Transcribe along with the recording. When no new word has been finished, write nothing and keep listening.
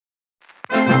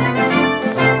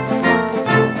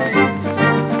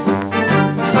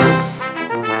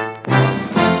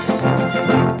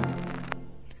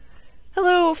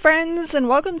Sims, and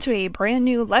welcome to a brand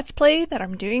new Let's Play that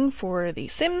I'm doing for The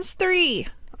Sims 3.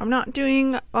 I'm not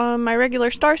doing my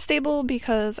regular Star Stable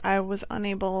because I was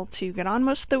unable to get on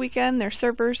most of the weekend. Their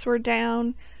servers were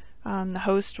down. The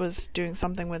host was doing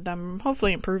something with them,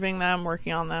 hopefully improving them,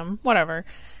 working on them, whatever.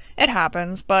 It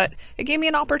happens, but it gave me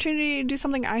an opportunity to do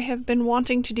something I have been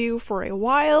wanting to do for a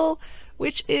while,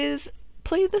 which is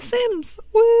play The Sims.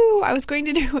 Woo! I was going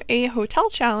to do a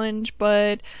hotel challenge,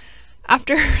 but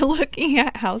after looking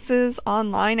at houses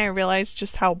online, I realized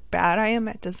just how bad I am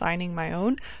at designing my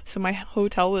own. So my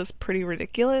hotel was pretty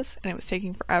ridiculous, and it was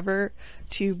taking forever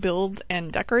to build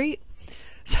and decorate.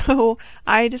 So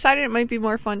I decided it might be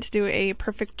more fun to do a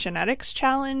perfect genetics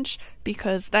challenge,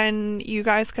 because then you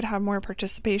guys could have more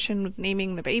participation with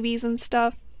naming the babies and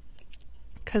stuff,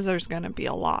 because there's going to be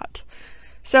a lot.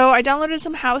 So I downloaded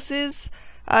some houses.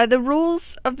 The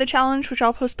rules of the challenge, which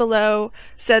I'll post below,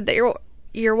 said that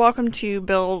you're welcome to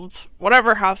build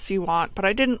whatever house you want, but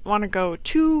I didn't want to go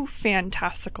too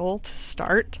fantastical to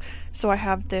start, so I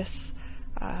have this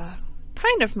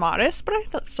kind of modest, but I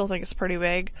still think it's pretty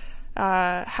big,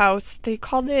 house. They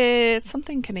called it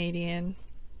something Canadian.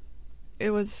 It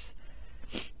was,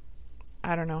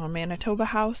 I don't know, a Manitoba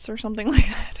house or something like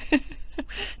that.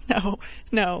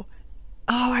 No.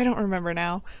 Oh, I don't remember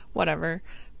now. Whatever.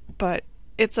 But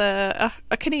it's a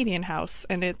Canadian house,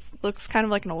 and it looks kind of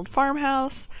like an old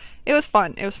farmhouse. It was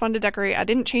fun. It was fun to decorate. I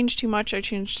didn't change too much. I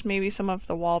changed maybe some of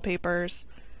the wallpapers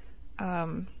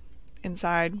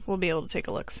inside. We'll be able to take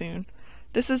a look soon.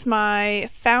 This is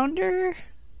my founder.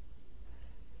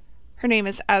 Her name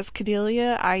is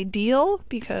Azkadellia Ideal,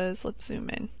 because let's zoom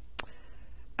in.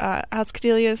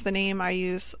 Azkadellia is the name I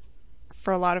use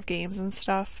for a lot of games and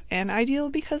stuff, and Ideal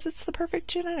because it's the perfect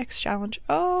genetics challenge.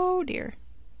 Oh dear,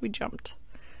 we jumped.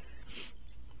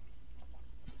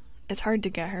 It's hard to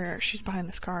get her. She's behind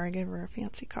this car. I gave her a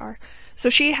fancy car. So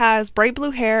she has bright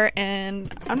blue hair,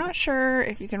 and I'm not sure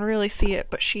if you can really see it,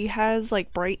 but she has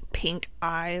like bright pink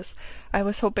eyes. I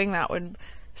was hoping that would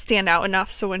stand out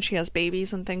enough so when she has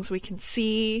babies and things we can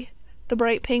see the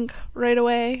bright pink right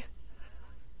away.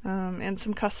 And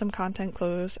some custom content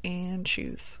clothes and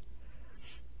shoes.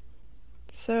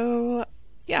 So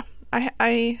yeah,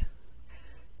 I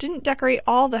didn't decorate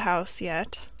all the house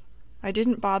yet. I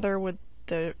didn't bother with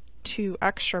the 2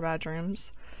 extra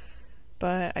bedrooms,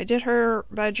 but I did her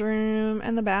bedroom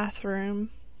and the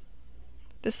bathroom.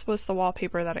 This was the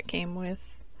wallpaper that it came with.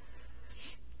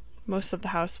 Most of the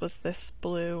house was this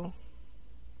blue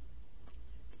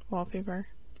wallpaper.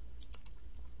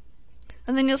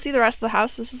 And then you'll see the rest of the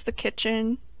house. This is the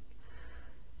kitchen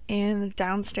and the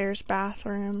downstairs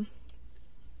bathroom.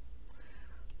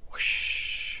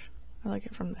 Whoosh. I like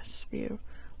it from this view.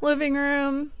 Living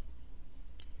room,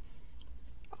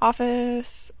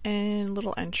 office, and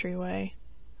little entryway.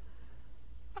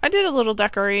 I did a little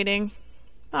decorating.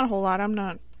 Not a whole lot. I'm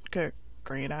not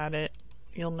great at it.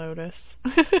 You'll notice.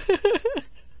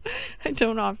 I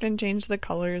don't often change the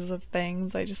colors of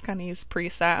things. I just kind of use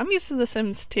preset. I'm used to The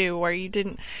Sims 2, where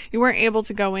you weren't able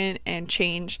to go in and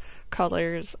change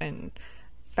colors and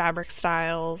fabric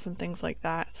styles and things like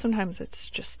that. Sometimes it's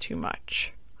just too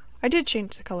much. I did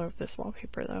change the color of this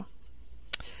wallpaper though.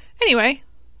 Anyway,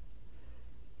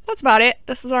 that's about it.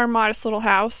 This is our modest little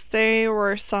house. I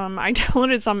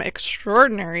downloaded some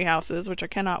extraordinary houses, which I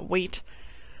cannot wait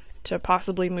to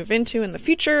possibly move into in the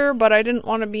future, but I didn't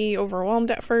want to be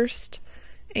overwhelmed at first,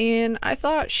 and I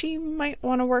thought she might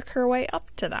want to work her way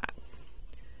up to that.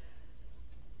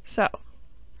 So,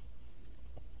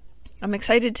 I'm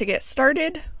excited to get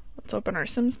started. Let's open our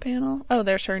Sims panel. Oh,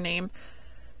 there's her name.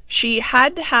 She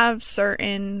had to have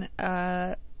certain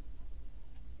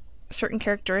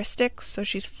characteristics, so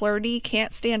she's flirty,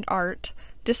 can't stand art,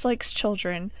 dislikes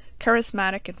children,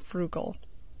 charismatic, and frugal.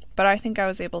 But I think I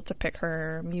was able to pick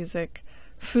her music,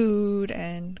 food,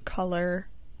 and color.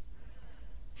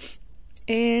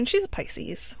 And she's a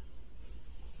Pisces,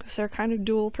 because they're kind of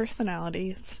dual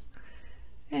personalities.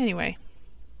 Anyway,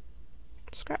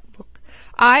 scrapbook.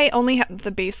 I only have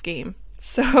the base game,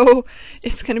 so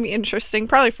it's going to be interesting,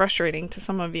 probably frustrating to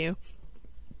some of you,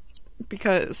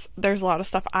 because there's a lot of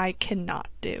stuff I cannot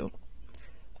do.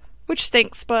 Which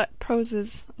stinks, but pros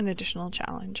is an additional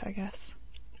challenge, I guess.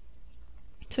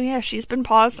 So yeah, she's been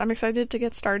paused. I'm excited to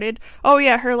get started. Oh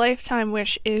yeah, her lifetime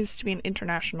wish is to be an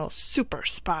international super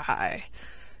spy.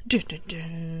 Dun, dun,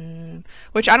 dun.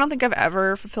 Which I don't think I've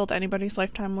ever fulfilled anybody's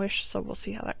lifetime wish, so we'll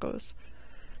see how that goes.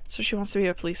 So she wants to be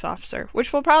a police officer,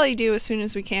 which we'll probably do as soon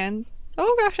as we can.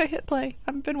 Oh gosh, I hit play.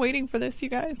 I've been waiting for this, you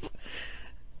guys.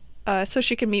 So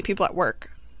she can meet people at work.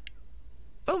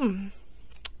 Boom.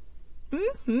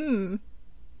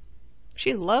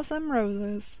 She loves them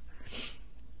roses.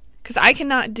 Because I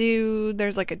cannot do,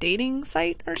 there's like a dating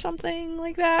site or something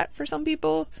like that for some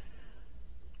people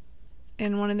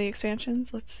in one of the expansions.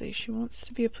 Let's see, she wants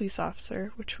to be a police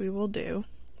officer, which we will do.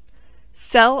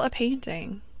 Sell a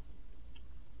painting.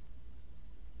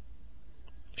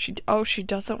 She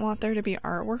doesn't want there to be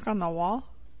artwork on the wall?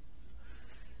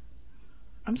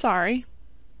 I'm sorry.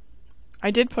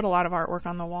 I did put a lot of artwork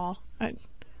on the wall. I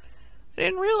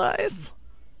didn't realize.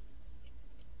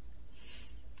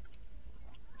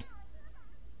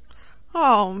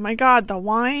 Oh my god, the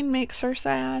wine makes her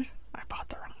sad. I bought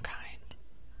the wrong kind.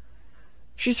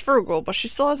 She's frugal, but she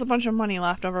still has a bunch of money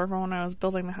left over from when I was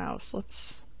building the house.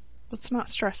 Let's not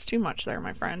stress too much there,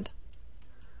 my friend.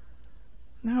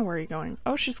 Now where are you going?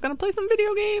 Oh, she's gonna play some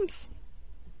video games.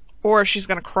 Or she's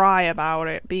gonna cry about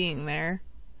it being there.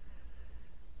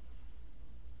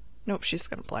 Nope, she's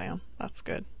gonna play them. That's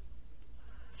good.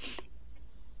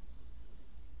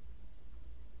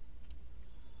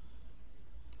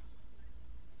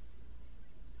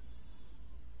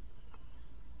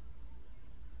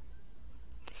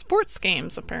 Sports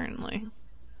games, apparently.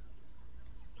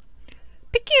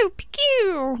 Pew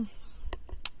pew!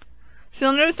 So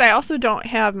you'll notice I also don't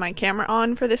have my camera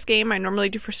on for this game. I normally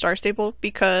do for Star Stable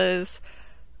because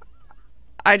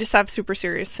I just have super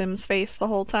serious Sims face the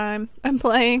whole time I'm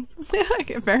playing. I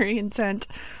get very intent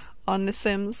on The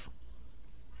Sims.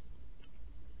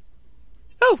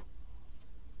 Oh!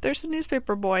 There's the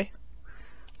newspaper boy.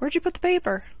 Where'd you put the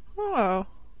paper? Oh.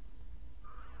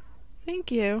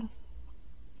 Thank you.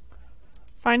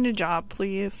 Find a job,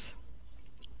 please.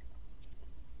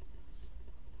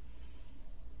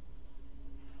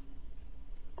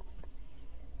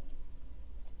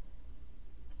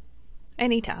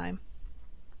 Anytime.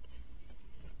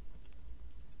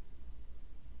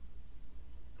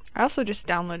 I also just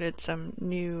downloaded some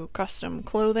new custom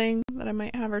clothing that I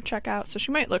might have her check out, so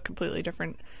she might look completely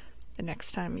different the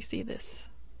next time you see this.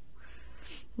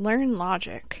 Learn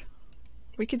logic.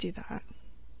 We could do that.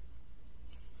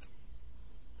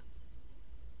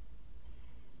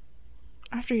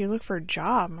 After you look for a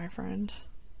job, my friend.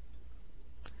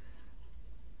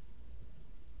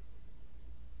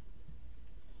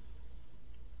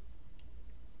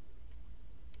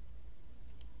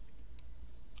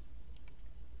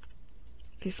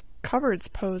 These cupboards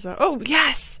pose a— oh,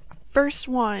 yes! First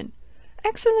one.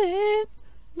 Excellent!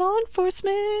 Law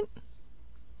enforcement.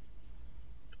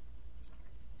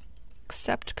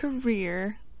 Accept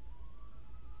career.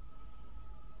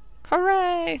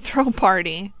 Hooray! Throw a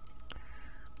party.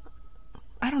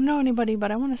 I don't know anybody,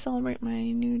 but I want to celebrate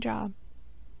my new job.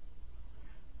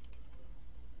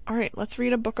 Alright, let's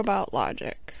read a book about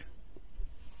logic.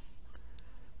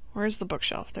 Where's the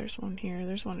bookshelf? There's one here.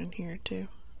 There's one in here, too.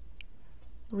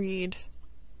 Read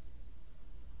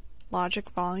Logic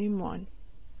Volume 1.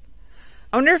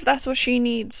 I wonder if that's what she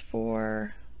needs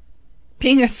for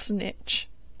being a snitch.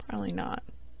 Probably not.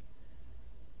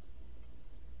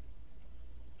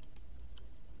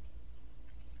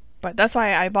 But that's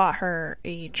why I bought her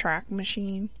a track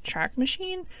machine. Track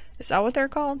machine? Is that what they're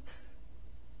called?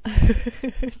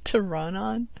 To run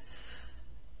on.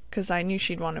 Because I knew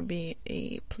she'd want to be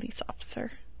a police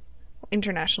officer.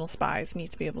 International spies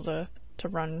need to be able to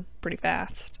run pretty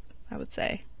fast, I would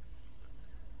say.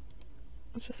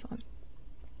 What's this one?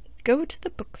 Go to the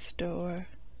bookstore.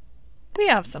 We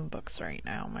have some books right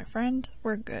now, my friend.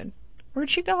 We're good.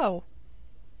 Where'd she go?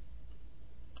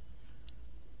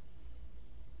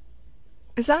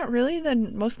 Is that really the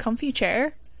most comfy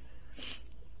chair?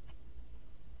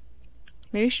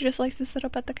 Maybe she just likes to sit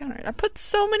up at the counter. I put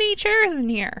so many chairs in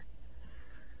here.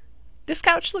 This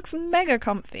couch looks mega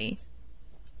comfy.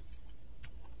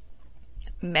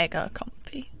 Mega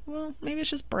comfy. Well, maybe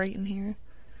it's just bright in here.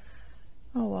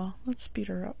 Oh well, let's speed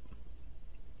her up.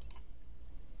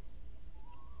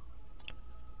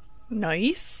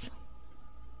 Nice.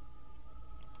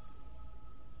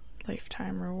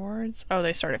 Lifetime rewards. Oh,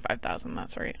 they start at 5,000,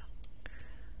 that's right.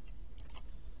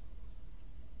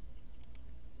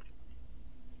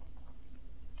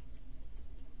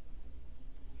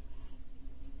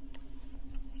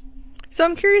 So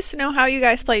I'm curious to know how you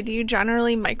guys play. Do you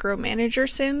generally micromanage your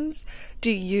Sims? Do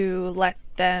you let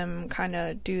them kind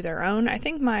of do their own? I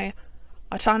think my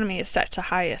autonomy is set to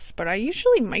highest, but I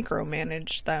usually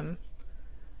micromanage them.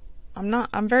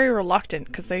 I'm very reluctant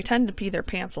because they tend to pee their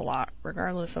pants a lot,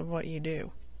 regardless of what you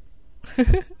do.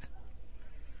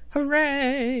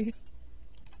 Hooray!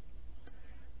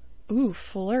 Ooh,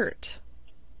 flirt.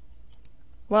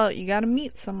 Well, you gotta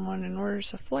meet someone in order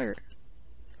to flirt.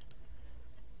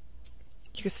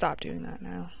 You can stop doing that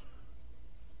now.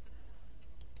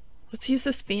 Let's use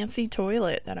this fancy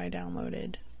toilet that I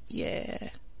downloaded. Yeah.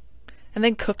 And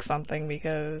then cook something,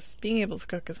 because being able to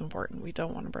cook is important. We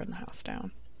don't want to burn the house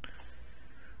down.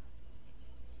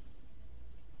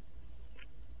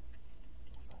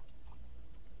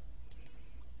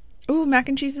 Ooh, mac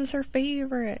and cheese is her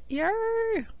favorite.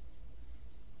 Yay!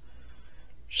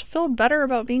 She'll feel better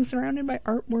about being surrounded by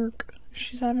artwork.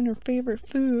 She's having her favorite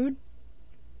food.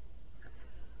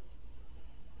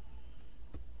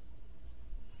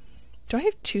 Do I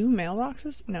have 2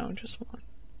 mailboxes? No, just 1.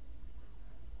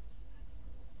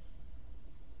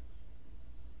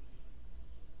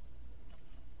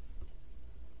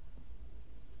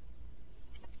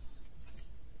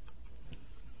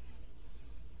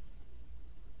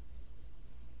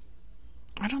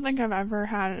 I don't think I've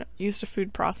ever used a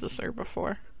food processor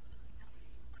before.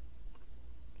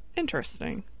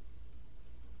 Interesting.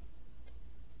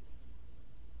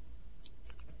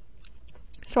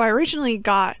 So I originally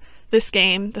got this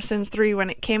game, The Sims 3, when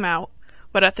it came out,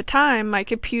 but at the time my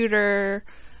computer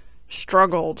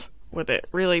struggled with it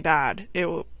really bad. It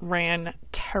ran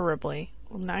terribly.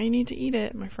 Well, now you need to eat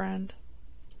it, my friend.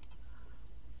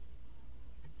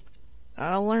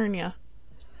 That'll learn ya.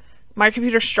 My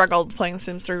computer struggled playing The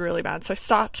Sims 3 really bad, so I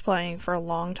stopped playing for a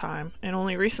long time, and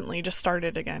only recently just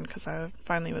started again because I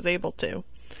finally was able to.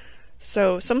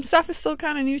 So some stuff is still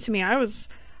kind of new to me.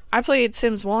 I played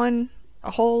Sims 1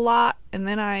 a whole lot, and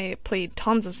then I played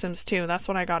tons of Sims 2. That's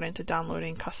when I got into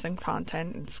downloading custom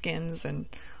content and skins and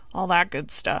all that good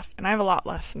stuff. And I have a lot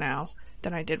less now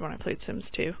than I did when I played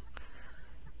Sims 2.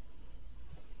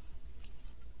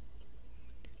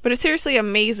 But it seriously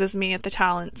amazes me at the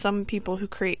talent some people who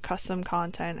create custom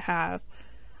content have.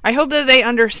 I hope that they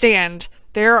understand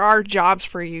there are jobs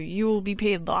for you. You will be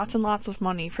paid lots and lots of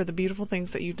money for the beautiful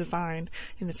things that you design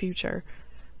in the future.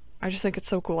 I just think it's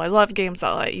so cool. I love games that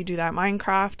let you do that.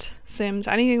 Minecraft, Sims,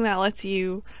 anything that lets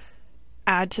you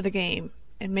add to the game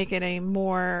and make it a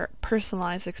more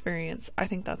personalized experience. I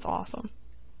think that's awesome.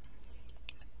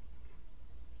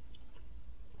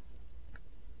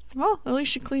 Well, at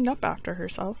least she cleaned up after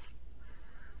herself.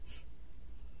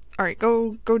 Alright,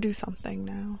 go do something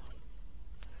now.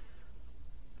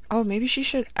 Oh, maybe she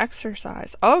should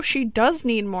exercise. Oh, she does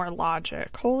need more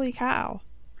logic. Holy cow.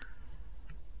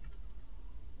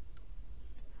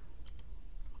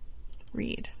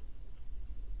 Read.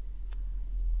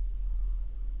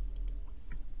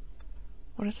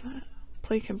 What is that?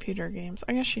 Play computer games.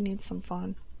 I guess she needs some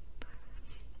fun.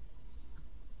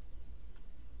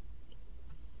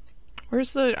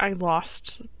 Where's I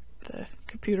lost the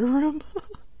computer room.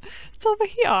 It's over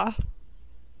here.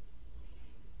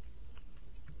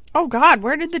 Oh god,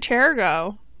 where did the chair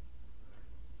go?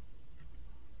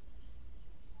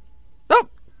 Oh,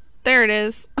 there it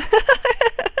is.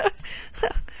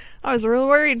 I was real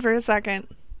worried for a second.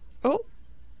 Oh,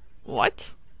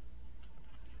 what?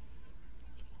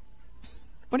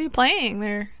 What are you playing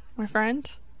there, my friend?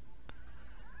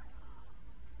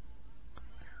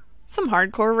 Some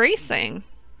hardcore racing.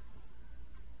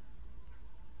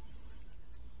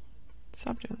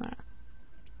 Stop doing that.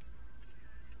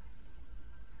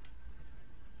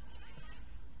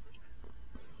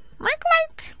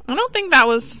 I don't think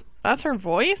that's her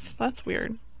voice? That's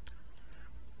weird.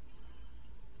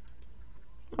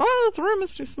 Oh, this room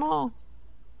is too small.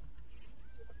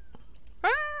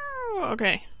 Oh,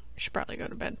 okay. I should probably go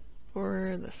to bed.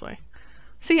 Or this way.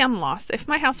 See, I'm lost. If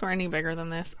my house were any bigger than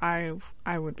this, I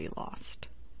would be lost.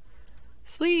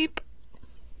 Sleep.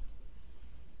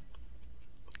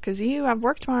 Because you have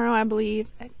work tomorrow, I believe,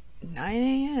 at 9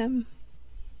 a.m.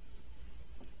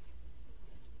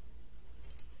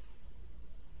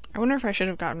 I wonder if I should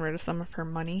have gotten rid of some of her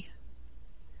money.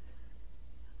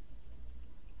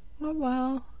 Oh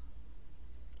well.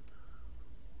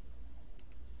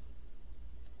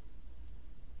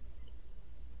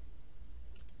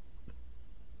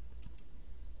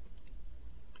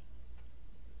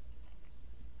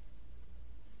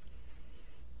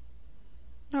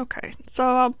 Okay, so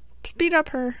I'll speed up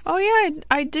her. Oh yeah,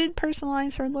 I did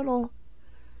personalize her little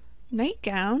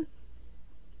nightgown.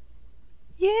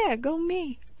 Yeah, go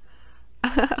me.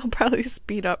 I'll probably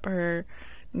speed up her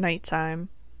nighttime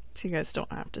so you guys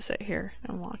don't have to sit here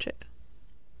and watch it.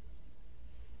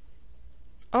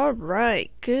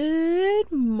 Alright,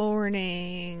 good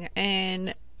morning.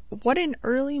 And what an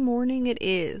early morning it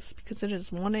is, because it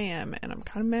is 1 a.m. and I'm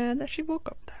kind of mad that she woke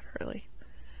up that early.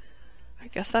 I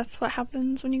guess that's what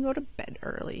happens when you go to bed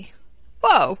early.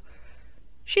 Whoa!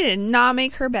 She did not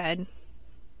make her bed.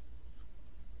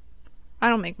 I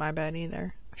don't make my bed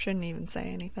either. I shouldn't even say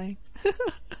anything.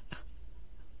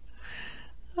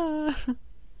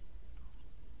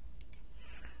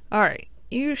 Alright,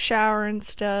 you shower and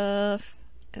stuff,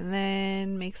 and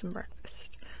then make some breakfast.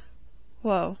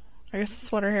 Whoa. I guess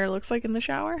that's what her hair looks like in the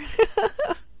shower.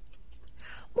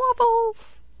 Waffles!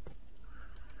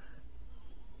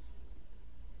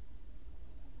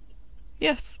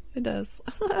 Yes, it does.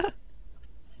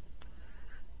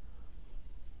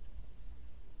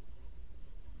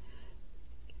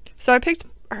 So I picked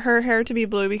her hair to be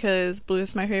blue because blue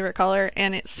is my favorite color,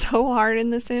 and it's so hard in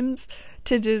The Sims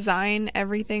to design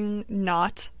everything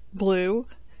not blue.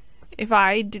 If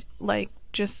I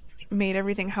just made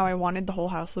everything how I wanted, the whole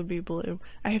house would be blue.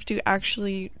 I have to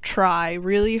actually try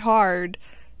really hard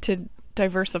to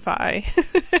diversify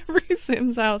every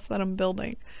Sims house that I'm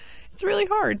building. It's really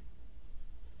hard.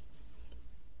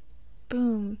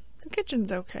 Boom. The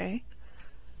kitchen's okay.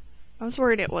 I was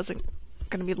worried it wasn't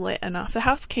gonna be lit enough. The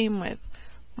house came with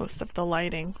most of the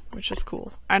lighting, which is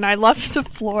cool. And I loved the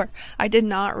floor. I did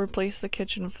not replace the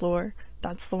kitchen floor.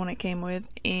 That's the one it came with,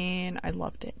 and I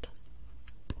loved it.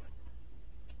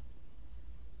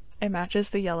 It matches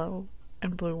the yellow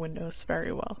and blue windows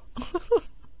very well.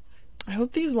 I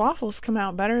hope these waffles come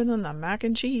out better than the mac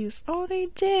and cheese. Oh, they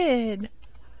did!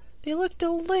 They look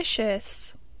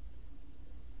delicious.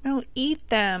 I'll eat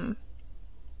them.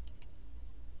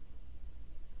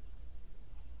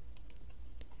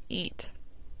 Eat.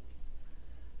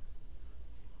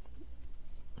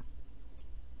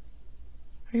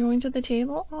 Are you going to the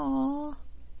table? Aww.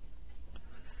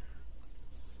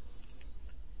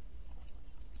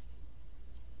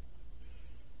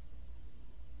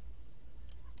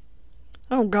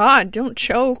 Oh God, don't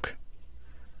choke.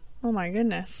 Oh my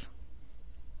goodness.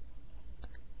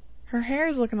 Her hair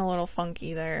is looking a little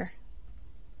funky there.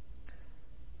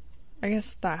 I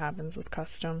guess that happens with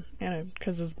custom, and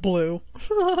because it's blue.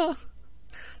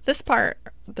 This part,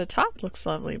 the top looks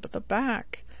lovely, but the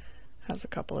back has a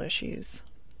couple issues.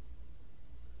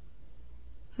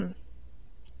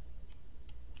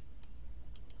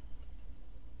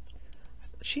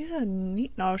 She's a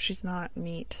neat... No, she's not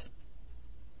neat.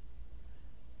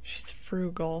 She's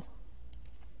frugal.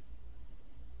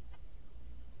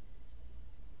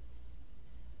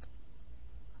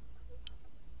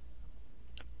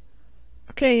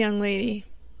 Okay, young lady.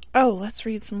 Oh, let's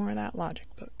read some more of that logic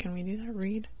book. Can we do that?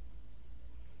 Read?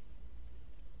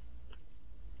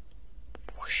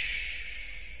 Whoosh.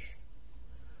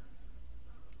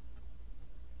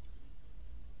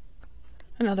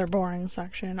 Another boring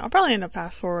section. I'll probably end up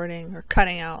fast forwarding or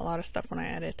cutting out a lot of stuff when I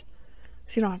edit,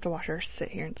 so you don't have to watch her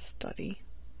sit here and study.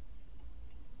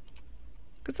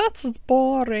 Because that's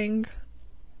boring.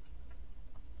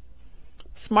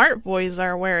 Smart boys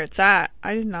are where it's at.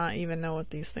 I did not even know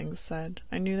what these things said.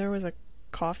 I knew there was a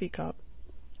coffee cup.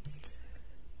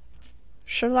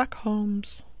 Sherlock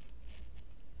Holmes.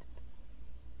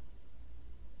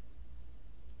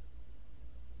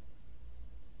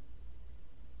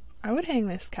 I would hang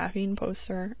this caffeine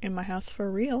poster in my house for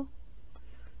real.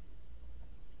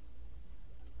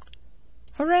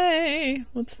 Hooray!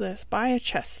 What's this? Buy a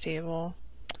chess table.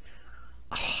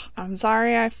 Oh, I'm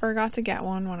sorry I forgot to get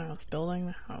one when I was building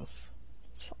the house.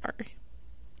 Sorry.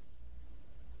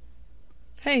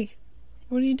 Hey,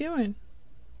 what are you doing?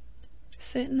 Just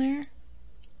sitting there?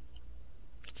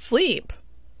 Sleep.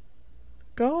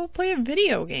 Go play a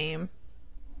video game.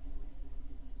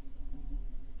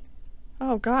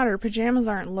 Oh God, her pajamas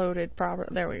aren't loaded properly.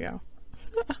 There we go.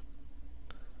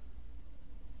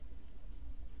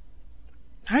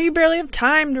 How you barely have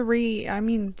time to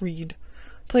read?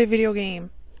 Play a video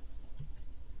game.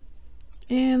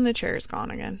 And the chair's gone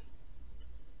again.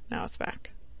 Now it's back.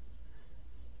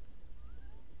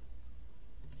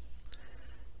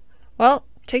 Well,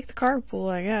 take the carpool,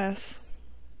 I guess.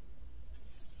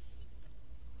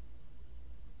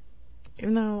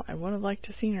 Even though I would have liked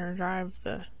to seen her drive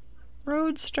the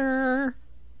Roadster.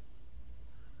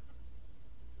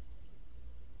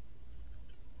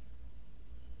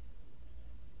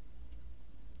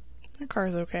 That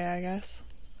car's okay, I guess.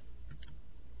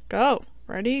 Go.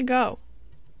 Ready, go.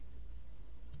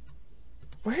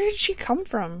 Where did she come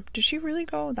from? Did she really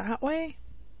go that way?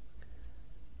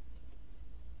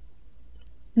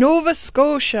 Nova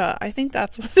Scotia. I think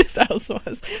that's what this house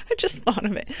was. I just thought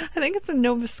of it. I think it's a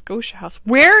Nova Scotia house.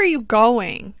 Where are you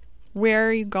going? Where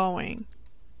are you going?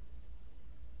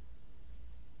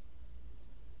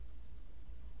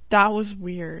 That was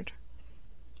weird.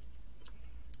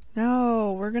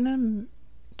 No, we're gonna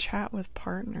chat with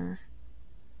partner.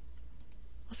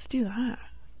 Let's do that.